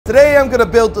Today I'm gonna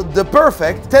build the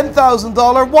perfect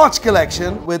 $10,000 watch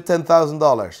collection with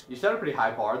 $10,000. You set a pretty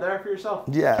high bar there for yourself.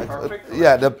 Yeah, Perfect.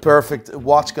 yeah, the perfect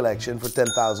watch collection for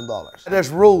 $10,000. There's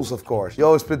rules, of course. You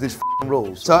always put these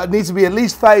rules. So it needs to be at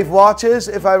least 5 watches,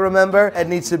 if I remember. It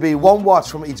needs to be 1 watch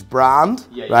from each brand,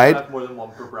 yeah, you right? can't have more than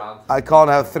 1 per brand. I can't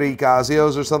have 3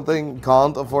 Casios or something.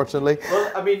 Can't, unfortunately. Well,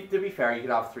 I mean, to be fair, you could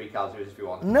have 3 Casios if you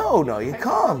want. No, you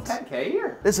can't. 10K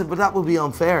here. Listen, but that would be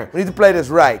unfair. We need to play this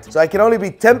right. So I can only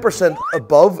be 10%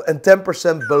 above and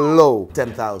 10% below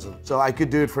 10,000. So I could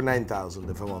do it for 9,000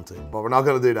 if I want to, but we're not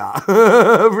gonna do that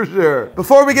for sure.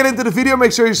 Before we get into the video,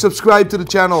 make sure you subscribe to the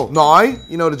channel now.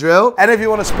 You know the drill. And if you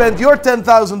want to spend your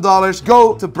 $10,000,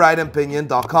 go to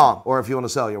brideandpinion.com. Or if you want to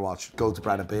sell your watch, go to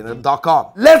brideandpinion.com.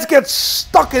 Let's get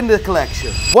stuck in the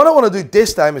collection. What I want to do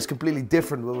this time is completely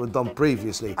different than what we've done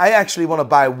previously. I actually want to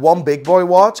buy 1 big boy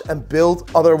watch and build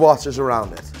other watches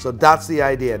around it. So that's the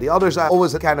idea. The others are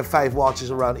always kind of 5 watches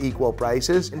around equal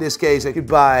prices. In this case, I could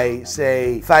buy,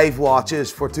 say, 5 watches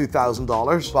for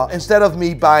 $2,000. But instead of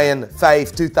me buying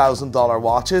 5 $2,000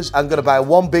 watches, I'm going to buy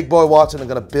 1 big boy watch and I'm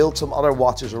going to build some other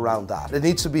watches around that. It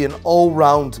needs to be an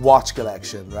all-round watch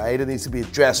collection, right? It needs to be a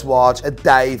dress watch, a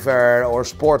diver or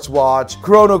sports watch,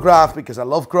 chronograph because I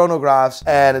love chronographs,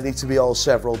 and it needs to be all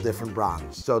several different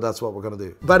brands. So that's what we're going to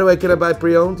do. By the way, can I buy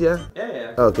pre-owned? Yeah?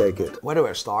 Yeah. Okay, good. Where do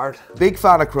I start? Big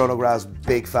fan of chronographs,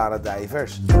 big fan of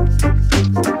divers.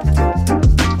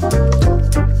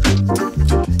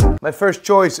 My first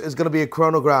choice is going to be a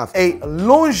chronograph, a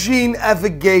Longines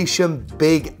Navigation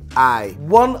Big Eye.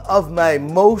 One of my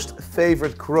most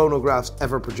favorite chronographs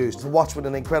ever produced. A watch with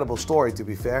an incredible story, to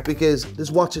be fair, because this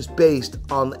watch is based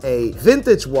on a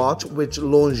vintage watch which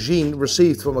Longines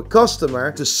received from a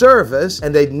customer to service,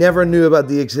 and they never knew about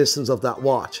the existence of that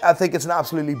watch. I think it's an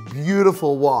absolutely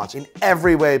beautiful watch in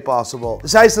every way possible. The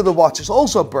size of the watch is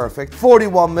also perfect,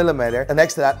 41mm, and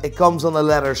next to that it comes on a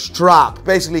leather strap,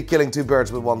 basically killing 2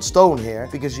 birds with 1 stone here,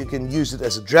 because you can use it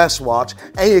as a dress watch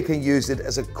and you can use it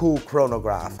as a cool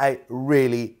chronograph. I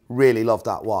really love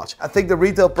that watch. I think the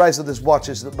retail price of this watch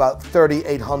is about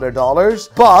 $3,800,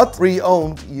 but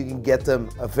pre-owned you can get them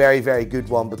a very good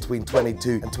one between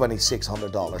 $2,200 and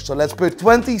 $2,600. So let's put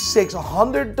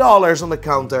 $2,600 on the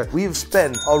counter. We've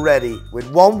spent already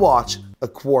with 1 watch a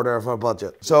quarter of our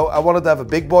budget. So I wanted to have a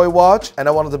big boy watch and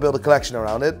I wanted to build a collection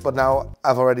around it, but now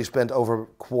I've already spent over a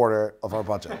quarter of our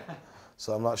budget.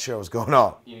 So I'm not sure what's going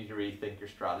on. You need to rethink your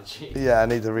strategy. Yeah, I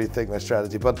need to rethink my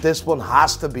strategy, but this one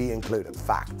has to be included.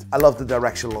 Fact. I love the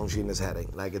direction Longines is heading.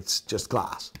 Like, it's just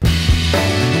class.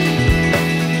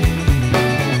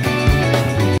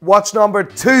 Watch number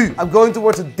 2. I'm going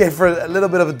towards a little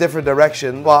bit of a different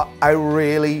direction, but I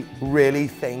really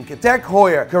think a Tag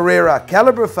Heuer Carrera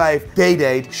Caliber 5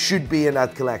 Day-Date should be in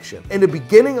that collection. In the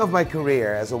beginning of my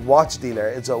career as a watch dealer,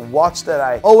 it's a watch that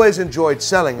I always enjoyed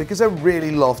selling because I really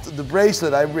loved the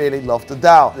bracelet, I really loved the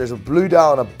dial. There's a blue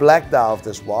dial and a black dial of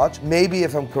this watch. Maybe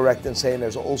if I'm correct in saying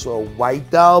there's also a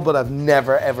white dial, but I've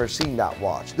never ever seen that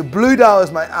watch. The blue dial is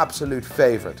my absolute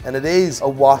favorite, and it is a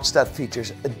watch that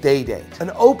features a Day-Date. An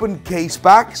open case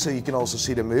back, so you can also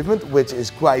see the movement, which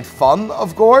is quite fun,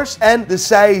 of course, and the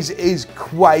size is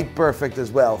quite perfect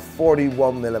as well,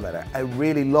 41mm. I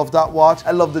really love that watch.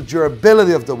 I love the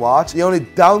durability of the watch. The only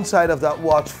downside of that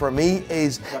watch for me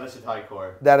is that is a Tag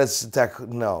Heuer. That is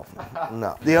no.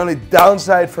 The only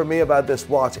downside for me about this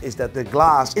watch is that the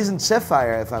glass isn't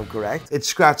sapphire, if I'm correct. It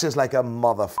scratches like a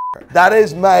motherfucker. That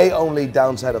is my only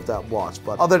downside of that watch,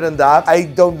 but other than that, I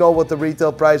don't know what the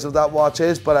retail price of that watch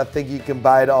is, but I think you can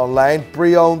buy it online,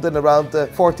 pre-owned, in around the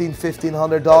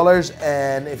 $1,400–1,500,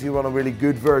 and if you want a really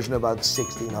good version, about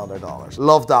 $1,600.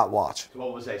 Love that watch. So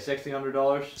what would we say,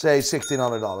 $1,600? Say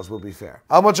 $1,600 would be fair.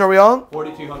 How much are we on?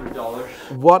 $4,200.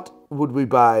 What would we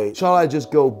buy? Shall I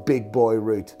just go big boy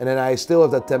route? And then I still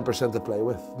have that 10% to play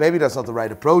with. Maybe that's not the right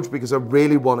approach because I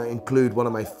really want to include one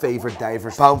of my favorite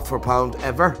divers, pound for pound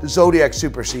ever. The Zodiac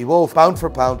Super Seawolf, pound for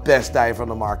pound, best diver on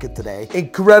the market today.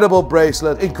 Incredible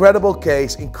bracelet, incredible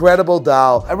case, incredible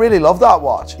dial. I really love that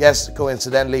watch. Yes,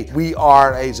 coincidentally, we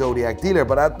are a Zodiac dealer,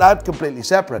 but that's completely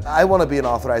separate. I want to be an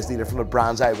authorized dealer from the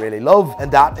brands I really love,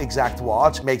 and that exact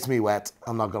watch makes me wet.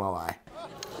 I'm not gonna lie.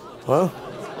 Well,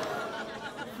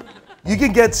 you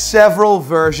can get several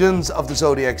versions of the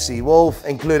Zodiac Seawolf,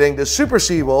 including the Super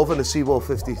Seawolf and the Seawolf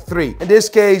 53. In this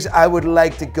case, I would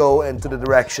like to go into the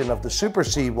direction of the Super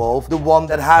Seawolf, the one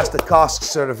that has the COSC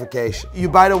certification. You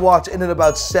buy the watch in at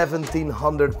about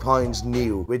 £1,700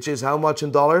 new, which is how much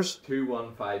in dollars?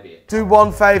 2,158.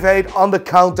 2,158 on the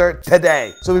counter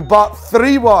today. So we bought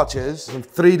 3 watches from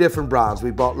 3 different brands. We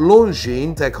bought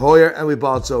Longines, Tag Heuer, and we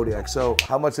bought Zodiac. So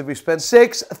how much did we spend?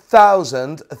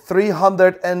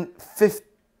 $6,350.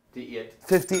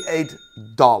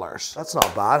 $58. That's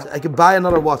not bad. I could buy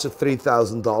another watch at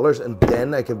 $3,000 and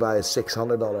then I could buy a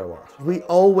 $600 watch. We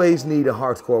always need a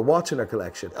hardcore watch in our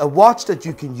collection. A watch that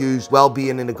you can use while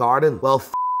being in the garden, while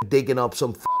digging up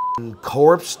some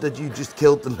corpse that you just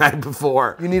killed the night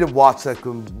before. You need a watch that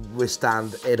can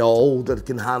withstand it all, that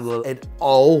can handle it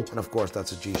all. And of course,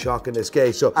 that's a G-Shock in this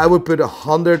case. So I would put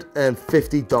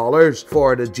 $150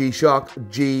 for the G-Shock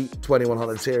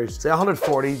G2100 series. Say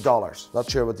 $140.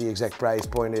 Not sure what the exact price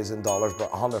point is in dollars,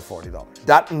 but $140.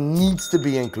 That needs to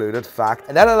be included, fact.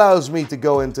 And that allows me to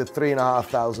go into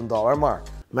 $3,500 mark.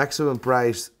 Maximum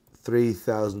price,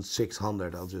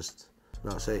 $3,600. I'll just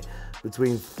say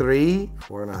between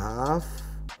 4.5,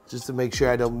 just to make sure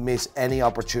I don't miss any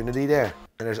opportunity there.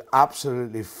 And there's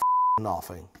absolutely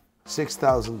nothing.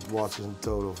 6,000 watches in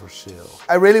total for sale.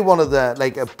 I really wanted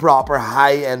a proper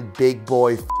high-end big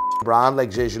boy brand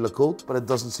like Jaeger-LeCoultre, but it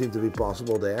doesn't seem to be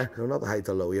possible there. No, not high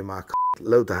to low, you mark.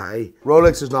 Low to high.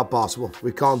 Rolex is not possible.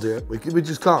 We can't do it. We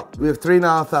just can't. We have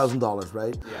 $3,500,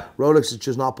 right? Yeah. Rolex is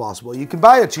just not possible. You can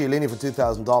buy a Cialini for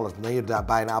 $2,000, but then you're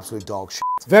buying absolute dog shit.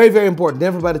 It's very, very important.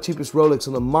 Never buy the cheapest Rolex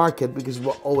on the market because it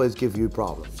will always give you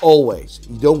problems. Always.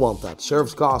 You don't want that.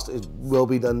 Service cost will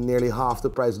be done nearly half the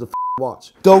price of the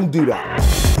watch. Don't do that.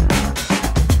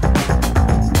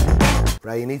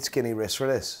 Right, you need skinny wrists for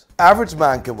this. Average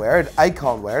man can wear it. I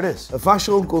can't wear this. A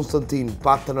Vacheron Constantin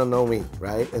Paternomi,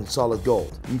 right, in solid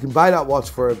gold. You can buy that watch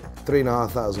for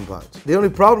 £3,500. The only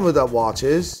problem with that watch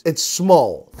is it's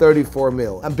small, 34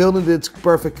 mil. I'm building its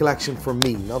perfect collection for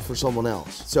me, not for someone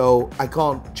else. So I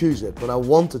can't choose it, but I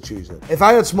want to choose it. If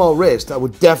I had small wrist, I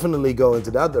would definitely go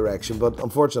into that direction. But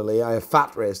unfortunately, I have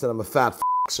fat wrist and I'm a fat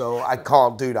so I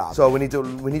can't do that. So we need to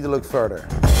look further.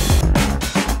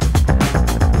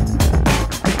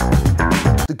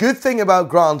 The good thing about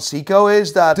Grand Seiko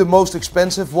is that the most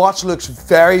expensive watch looks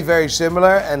very, very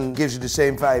similar and gives you the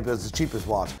same vibe as the cheapest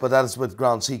watch. But that is with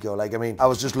Grand Seiko. Like, I mean, I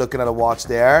was just looking at a watch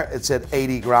there. It said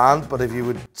 80 grand, but if you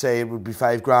would say it would be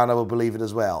 5 grand, I would believe it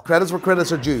as well. Credits where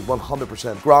credits are due,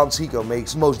 100%. Grand Seiko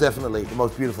makes most definitely the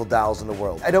most beautiful dials in the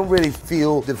world. I don't really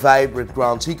feel the vibe with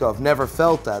Grand Seiko. I've never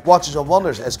felt that. Watches on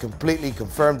Wonders has completely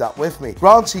confirmed that with me.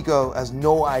 Grand Seiko has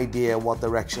no idea what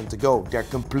direction to go. They're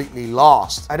completely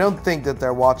lost. I don't think that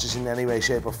their watches in any way,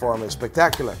 shape or form is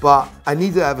spectacular, but I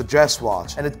need to have a dress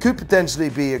watch and it could potentially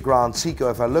be a Grand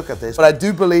Seiko if I look at this, but I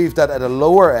do believe that at a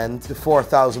lower end, the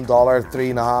 $4,000,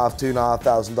 $3,500,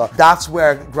 $2,500, that's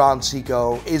where Grand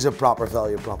Seiko is a proper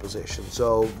value proposition.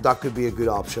 So that could be a good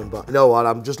option, but you know what,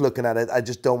 I'm just looking at it, I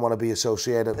just don't want to be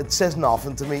associated. It says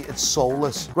nothing to me, it's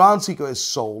soulless. Grand Seiko is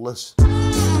soulless.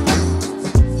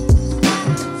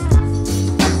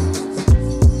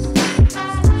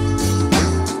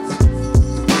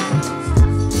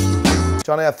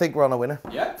 Johnny, I think we're on a winner.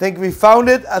 Yeah. I think we found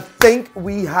it. I think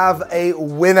we have a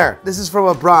winner. This is from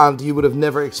a brand you would have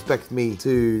never expected me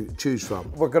to choose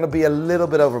from. We're going to be a little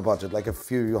bit over budget, like a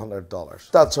few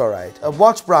 $100s. That's all right. A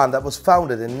watch brand that was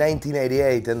founded in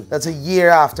 1988, and that's a year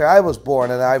after I was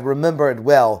born, and I remember it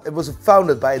well. It was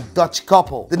founded by a Dutch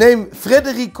couple. The name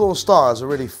Frédéric Constant is a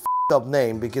really up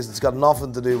name because it's got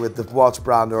nothing to do with the watch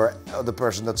brand or the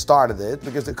person that started it,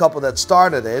 because the couple that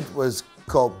started it was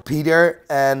called Peter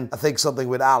and I think something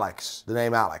with Alex, the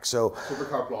name Alex. So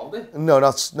Supercar Blondie? No,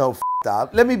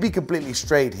 that. Let me be completely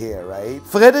straight here, right?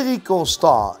 Frédéric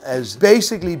Constant has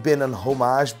basically been an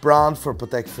homage brand for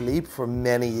Patek Philippe for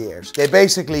many years. They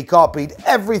basically copied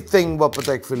everything what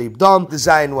Patek Philippe done,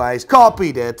 design-wise,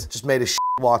 copied it, just made a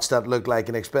watch that looked like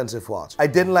an expensive watch. I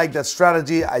didn't like that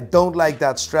strategy, I don't like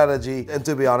that strategy, and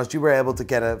to be honest, you were able to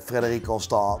get a Frédéric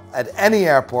Constant at any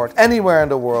airport, anywhere in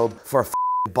the world for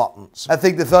buttons. I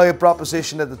think the value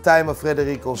proposition at the time of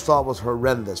Frédéric Constant was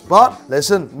horrendous. But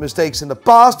listen, mistakes in the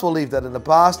past, we'll leave that in the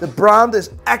past. The brand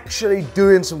is actually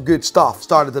doing some good stuff.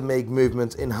 Started to make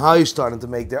movements in-house, starting to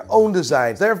make their own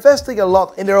designs. They're investing a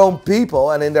lot in their own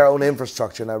people and in their own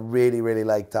infrastructure, and I really, really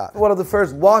like that. One of the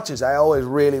first watches I always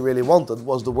really, really wanted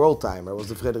was the World Timer, was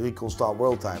the Frédéric Constant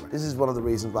World Timer. This is one of the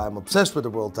reasons why I'm obsessed with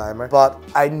the World Timer, but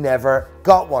I never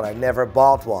got one, I never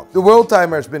bought one. The World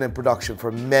Timer has been in production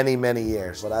for many, many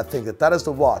years. But I think that is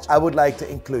the watch I would like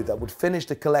to include that would finish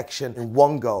the collection in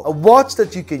one go. A watch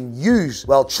that you can use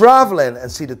while traveling and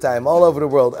see the time all over the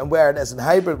world and wear it as a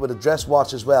hybrid with a dress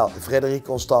watch as well. The Frédéric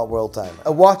Constant World Timer.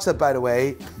 A watch that, by the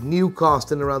way, new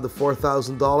costing around the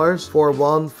 $4,000,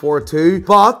 $4,100, $4,200.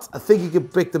 But I think you can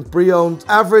pick them pre-owned,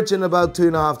 average in about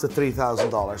 $2,500 to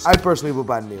 $3,000. I personally would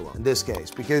buy a new one in this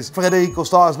case because Frédéric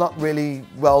Constant is not really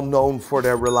well known for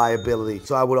their reliability.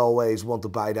 So I would always want to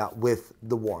buy that with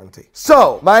the warranty. So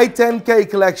So, my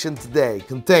 10K collection today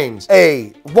contains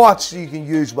a watch you can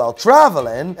use while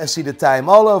traveling and see the time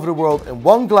all over the world in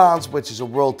one glance, which is a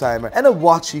world timer, and a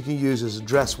watch you can use as a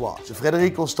dress watch, the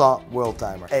Frédéric Constant world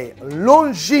timer. A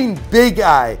Longines Big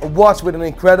Eye, a watch with an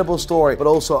incredible story, but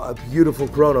also a beautiful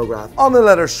chronograph on the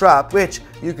leather strap, which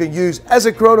you can use as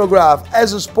a chronograph,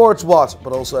 as a sports watch,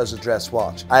 but also as a dress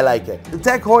watch. I like it. The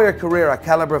Tech Heuer Carrera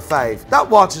Calibre 5. That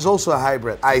watch is also a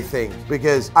hybrid, I think,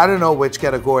 because I don't know which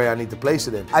category I need to place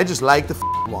it in. I just like the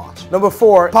watch. Number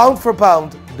 4, pound for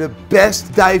pound, the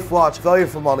best dive watch, value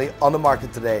for money on the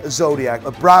market today. Zodiac,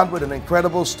 a brand with an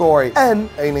incredible story and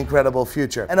an incredible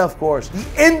future. And of course, the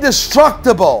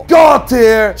indestructible God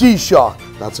tier G-Shock.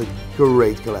 That's a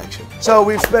great collection. So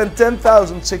we've spent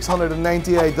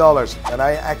 $10,698, and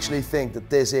I actually think that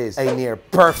this is a near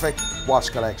perfect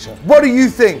watch collection. What do you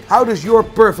think? How does your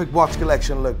perfect watch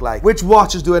collection look like? Which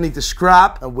watches do I need to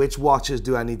scrap and which watches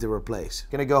do I need to replace?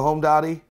 Gonna go home, Daddy?